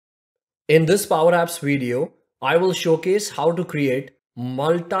In this PowerApps video, I will showcase how to create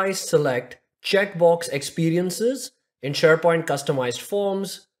multi-select checkbox experiences in SharePoint customized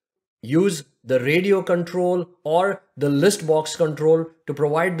forms, use the radio control or the list box control to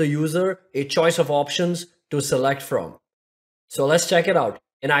provide the user a choice of options to select from. So let's check it out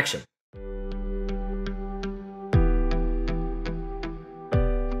in action.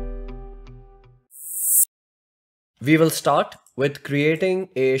 We will start with creating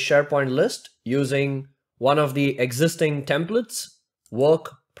a SharePoint list using one of the existing templates,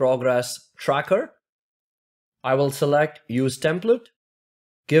 Work Progress Tracker. I will select Use Template,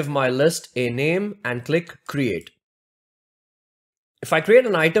 give my list a name and click Create. If I create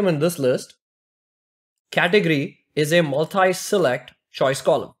an item in this list, category is a multi-select choice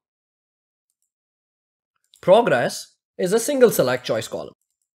column. Progress is a single select choice column.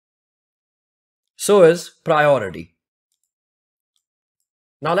 So is priority.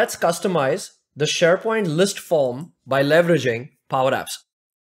 Now let's customize the SharePoint list form by leveraging PowerApps.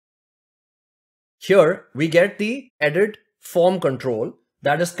 Here we get the edit form control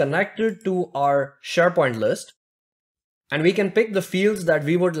that is connected to our SharePoint list, and we can pick the fields that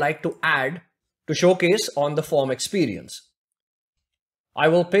we would like to add to showcase on the form experience. I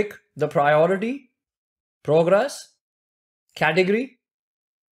will pick the priority, progress, category,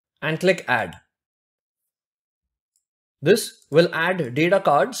 and click Add. This will add data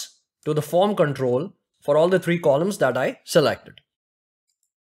cards to the form control for all the three columns that I selected.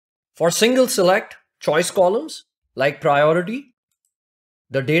 For single select choice columns like priority,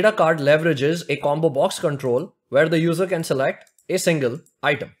 the data card leverages a combo box control where the user can select a single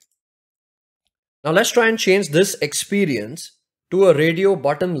item. Now let's try and change this experience to a radio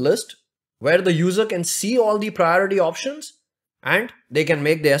button list where the user can see all the priority options and they can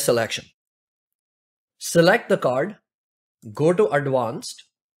make their selection. Select the card, go to Advanced,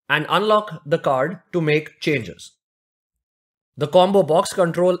 and unlock the card to make changes. The combo box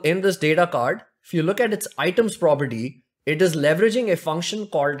control in this data card, if you look at its items property, it is leveraging a function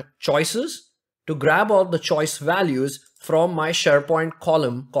called choices to grab all the choice values from my SharePoint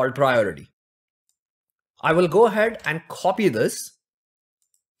column called priority. I will go ahead and copy this,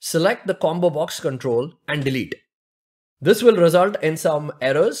 select the combo box control and delete. This will result in some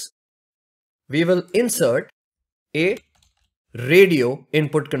errors. We will insert a radio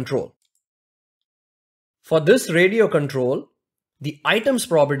input control. For this radio control, the items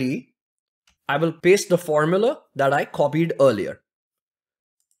property, I will paste the formula that I copied earlier.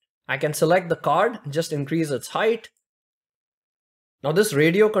 I can select the card, just increase its height. Now this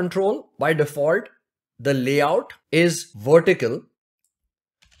radio control, by default, the layout is vertical.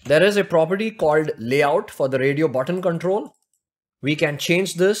 There is a property called layout for the radio button control. We can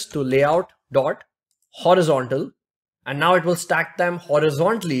change this to layout.horizontal. And now it will stack them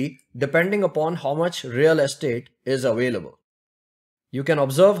horizontally depending upon how much real estate is available. You can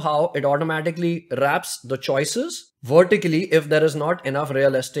observe how it automatically wraps the choices vertically if there is not enough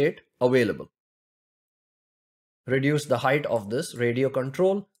real estate available. Reduce the height of this radio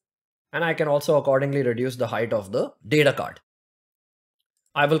control, and I can also accordingly reduce the height of the data card.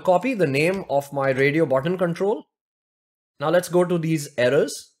 I will copy the name of my radio button control. Now let's go to these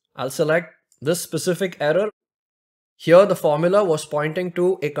errors. I'll select this specific error. Here the formula was pointing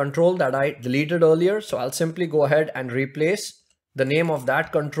to a control that I deleted earlier, so I'll simply go ahead and replace the name of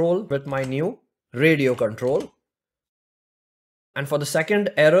that control with my new radio control. And for the second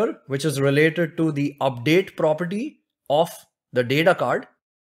error, which is related to the update property of the data card,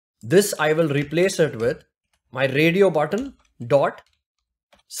 this I will replace it with my radio button dot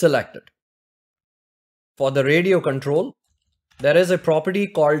selected. For the radio control, there is a property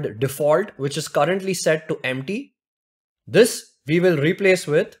called default, which is currently set to empty. This we will replace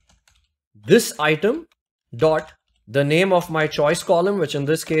with this item dot the name of my choice column, which in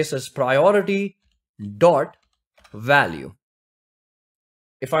this case is priority dot value.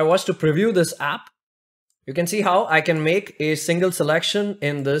 If I was to preview this app, you can see how I can make a single selection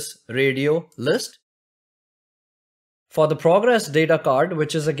in this radio list. For the progress data card,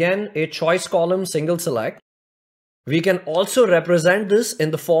 which is again a choice column single select, we can also represent this in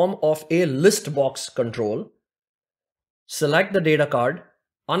the form of a list box control. Select the data card,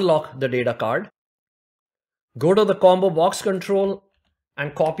 unlock the data card, go to the combo box control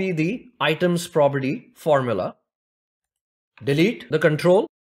and copy the items property formula. Delete the control.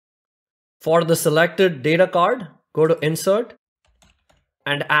 For the selected data card, go to Insert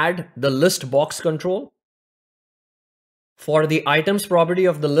and add the list box control. For the items property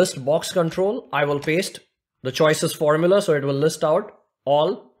of the list box control, I will paste the choices formula so it will list out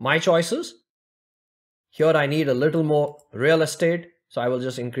all my choices. Here I need a little more real estate, so I will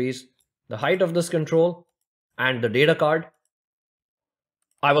just increase the height of this control and the data card.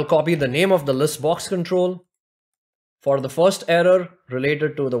 I will copy the name of the list box control. For the first error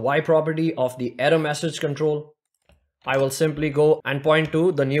related to the Y property of the error message control, I will simply go and point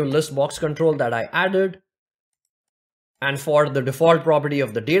to the new list box control that I added. And for the default property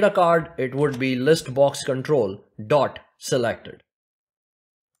of the data card, it would be list box control dot selected.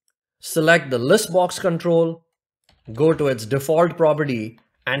 Select the list box control, go to its default property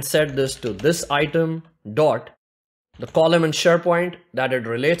and set this to this item dot the column in SharePoint that it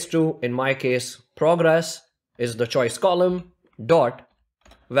relates to, in my case, progress, is the choice column dot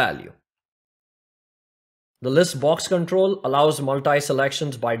value. The list box control allows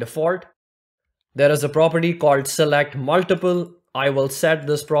multi-selections by default. There is a property called select multiple. I will set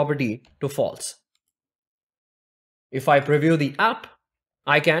this property to false. If I preview the app,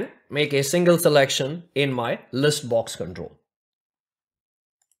 I can make a single selection in my list box control.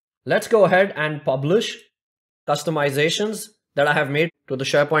 Let's go ahead and publish customizations that I have made to the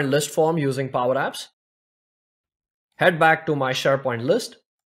SharePoint list form using PowerApps. Head back to my SharePoint list.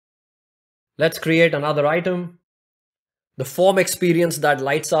 Let's create another item. The form experience that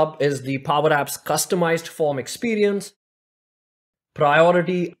lights up is the PowerApps customized form experience.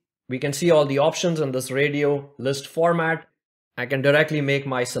 Priority, we can see all the options in this radio list format. I can directly make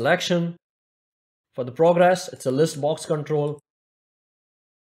my selection. For the progress, it's a list box control.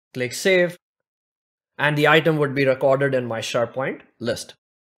 Click Save, and the item would be recorded in my SharePoint list.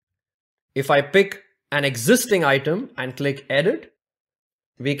 If I pick an existing item and click Edit,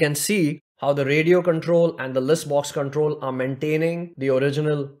 we can see how the radio control and the list box control are maintaining the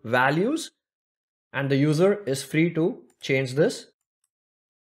original values, and the user is free to change this,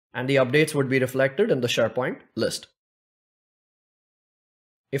 and the updates would be reflected in the SharePoint list.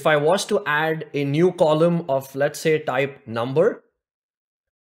 If I was to add a new column of, let's say, type number,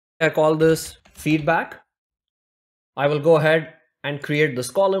 I call this feedback. I will go ahead and create this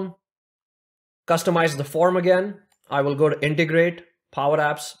column. Customize the form again. I will go to Integrate,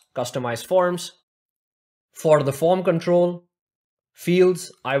 PowerApps, Customize Forms. For the form control,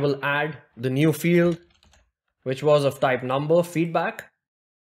 fields, I will add the new field, which was of type number, feedback.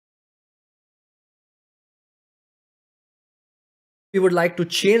 We would like to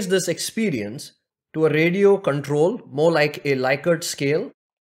change this experience to a radio control, more like a Likert scale,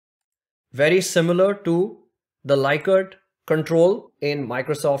 very similar to the Likert control in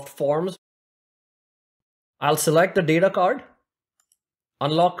Microsoft Forms. I'll select the data card,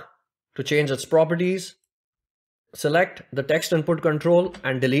 unlock to change its properties, select the text input control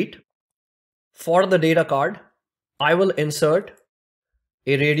and delete. For the data card, I will insert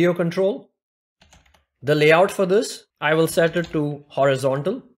a radio control. The layout for this, I will set it to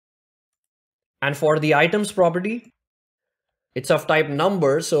horizontal. And for the items property, it's of type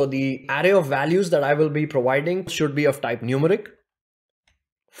number, so the array of values that I will be providing should be of type numeric.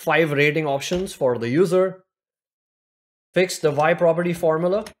 5 rating options for the user. Fix the Y property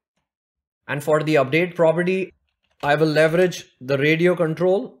formula. And for the update property, I will leverage the radio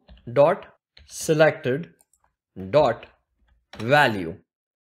control dot selected dot value.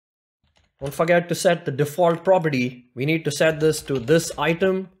 Don't forget to set the default property. We need to set this to this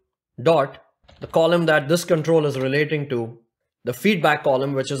item dot the column that this control is relating to, the feedback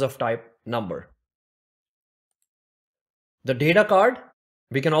column, which is of type number. The data card,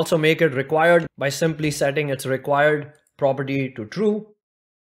 we can also make it required by simply setting its required property to true.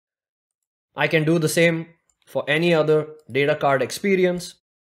 I can do the same for any other data card experience.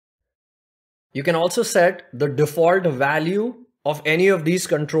 You can also set the default value of any of these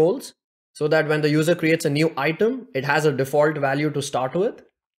controls so that when the user creates a new item, it has a default value to start with.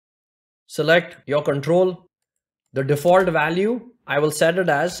 Select your control. The default value, I will set it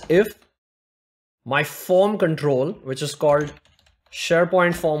as if my form control, which is called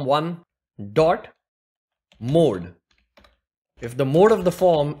SharePoint Form 1 dot mode. If the mode of the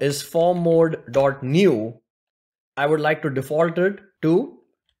form is form mode dot new, I would like to default it to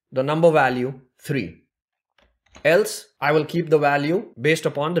the number value 3. Else, I will keep the value based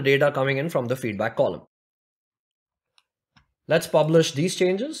upon the data coming in from the feedback column. Let's publish these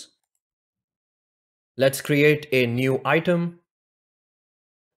changes. Let's create a new item.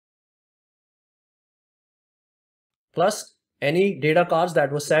 Plus, any data cards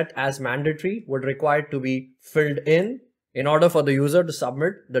that were set as mandatory would require to be filled in order for the user to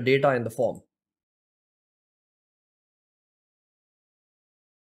submit the data in the form.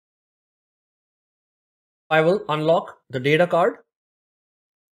 I will unlock the data card.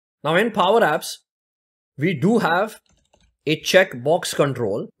 Now in PowerApps, we do have a checkbox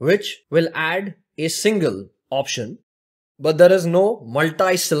control, which will add a single option but there is no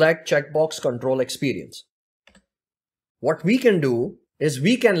multi-select checkbox control experience. What we can do is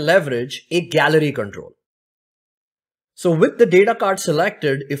we can leverage a gallery control. So with the data card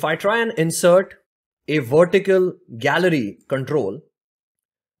selected, if I try and insert a vertical gallery control,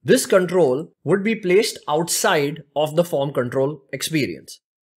 this control would be placed outside of the form control experience.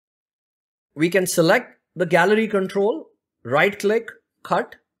 We can select the gallery control, right click,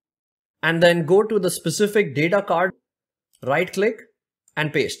 cut, and then go to the specific data card, right click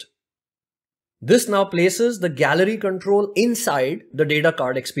and paste. This now places the gallery control inside the data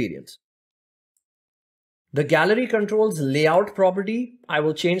card experience. The gallery control's layout property I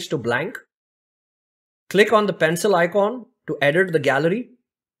will change to blank. Click on the pencil icon to edit the gallery.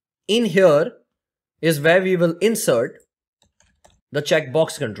 In here is where we will insert the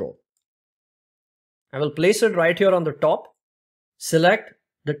checkbox control. I will place it right here on the top. Select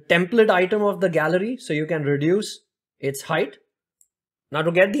the template item of the gallery so you can reduce its height. Now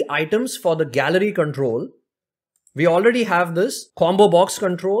to get the items for the gallery control, we already have this combo box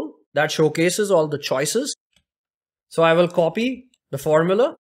control that showcases all the choices. So I will copy the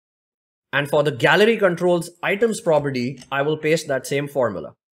formula, and for the gallery controls items property, I will paste that same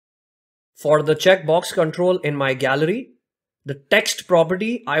formula. For the checkbox control in my gallery, the text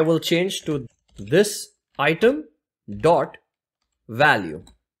property I will change to this item dot value.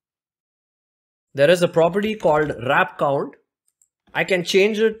 There is a property called wrap count. I can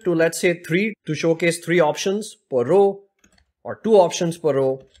change it to, let's say, 3 to showcase 3 options per row or 2 options per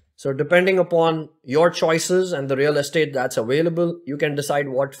row. So depending upon your choices and the real estate that's available, you can decide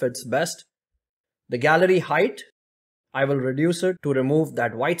what fits best. The gallery height, I will reduce it to remove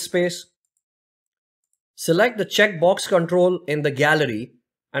that white space. Select the checkbox control in the gallery,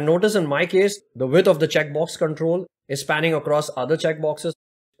 and notice in my case, the width of the checkbox control is spanning across other checkboxes.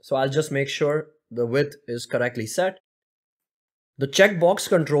 So I'll just make sure the width is correctly set. The checkbox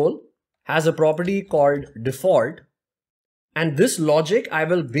control has a property called default, and this logic I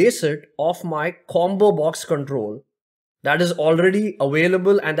will base it off my combo box control that is already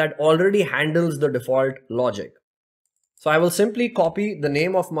available and that already handles the default logic. So I will simply copy the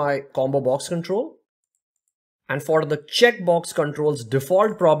name of my combo box control, and for the checkbox control's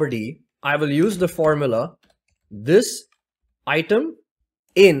default property, I will use the formula this item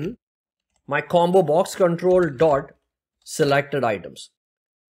in my combo box control dot selected items.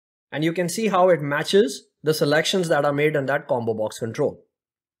 And you can see how it matches the selections that are made in that combo box control.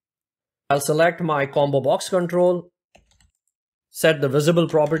 I'll select my combo box control, set the visible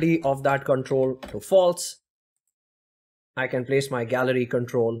property of that control to false. I can place my gallery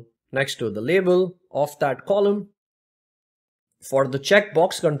control next to the label of that column. For the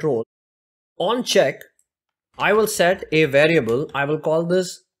checkbox control, on check, I will set a variable. I will call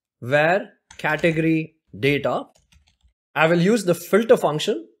this where category data. I will use the filter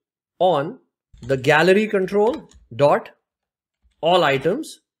function on the gallery control dot all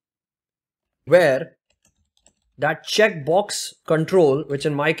items, where that checkbox control, which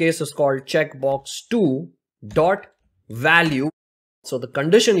in my case is called checkbox 2 dot value. So the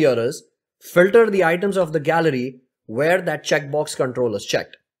condition here is filter the items of the gallery where that checkbox control is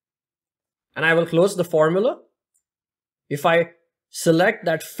checked. And I will close the formula. If I select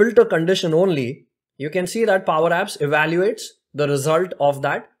that filter condition only, you can see that PowerApps evaluates the result of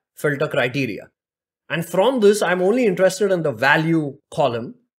that filter criteria. And from this, I'm only interested in the value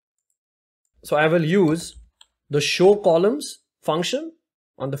column. So I will use the show columns function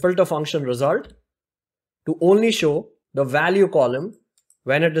on the filter function result to only show the value column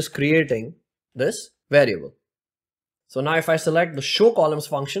when it is creating this variable. So now if I select the show columns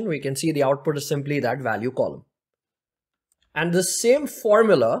function, we can see the output is simply that value column. And the same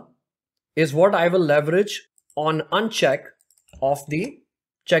formula is what I will leverage on uncheck of the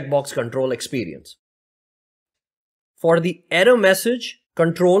checkbox control experience. For the error message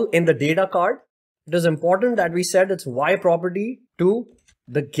control in the data card, it is important that we set its Y property to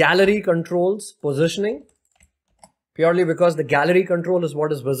the gallery controls positioning, purely because the gallery control is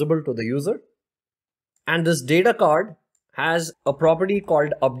what is visible to the user. And this data card has a property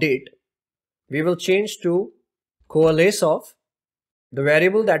called update. We will change to coalesce of the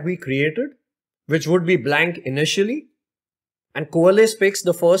variable that we created, which would be blank initially, and coalesce picks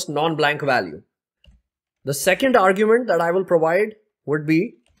the first non-blank value. The second argument that I will provide would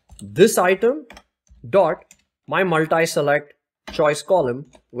be this item dot my multi select choice column,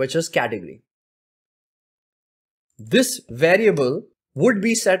 which is category. This variable would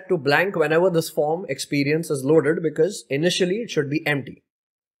be set to blank whenever this form experience is loaded, because initially it should be empty.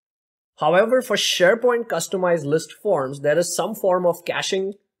 However, for SharePoint customized list forms, there is some form of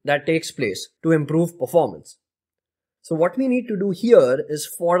caching that takes place to improve performance. So what we need to do here is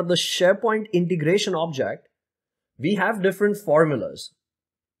for the SharePoint integration object, we have different formulas.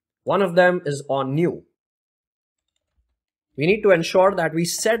 One of them is on new. We need to ensure that we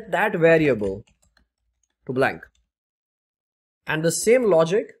set that variable to blank. And the same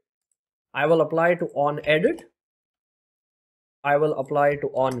logic I will apply to on edit. I will apply to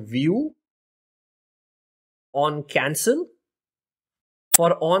on view, on cancel.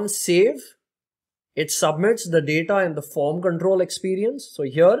 For on save, it submits the data in the form control experience. So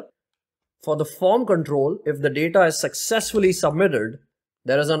here, for the form control, if the data is successfully submitted,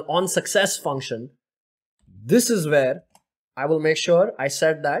 there is an on success function. This is where I will make sure I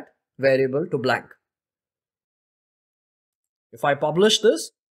set that variable to blank. If I publish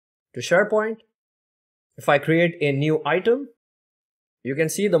this to SharePoint, if I create a new item, you can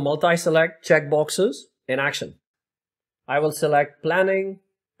see the multi-select checkboxes in action. I will select planning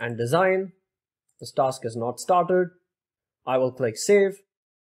and design. This task is not started. I will click save.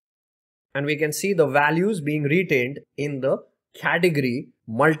 And we can see the values being retained in the category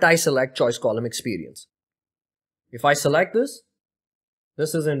multi-select choice column experience. If I select this,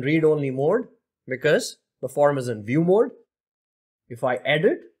 this is in read-only mode because the form is in view mode. If I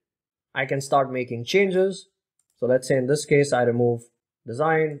edit, I can start making changes. So let's say in this case, I remove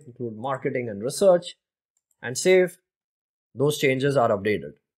design, include marketing and research, and save. Those changes are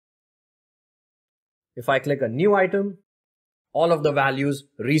updated. If I click a new item, all of the values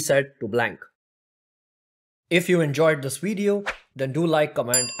reset to blank. If you enjoyed this video, then do like,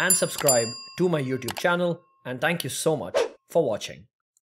 comment, and subscribe to my YouTube channel. And thank you so much for watching.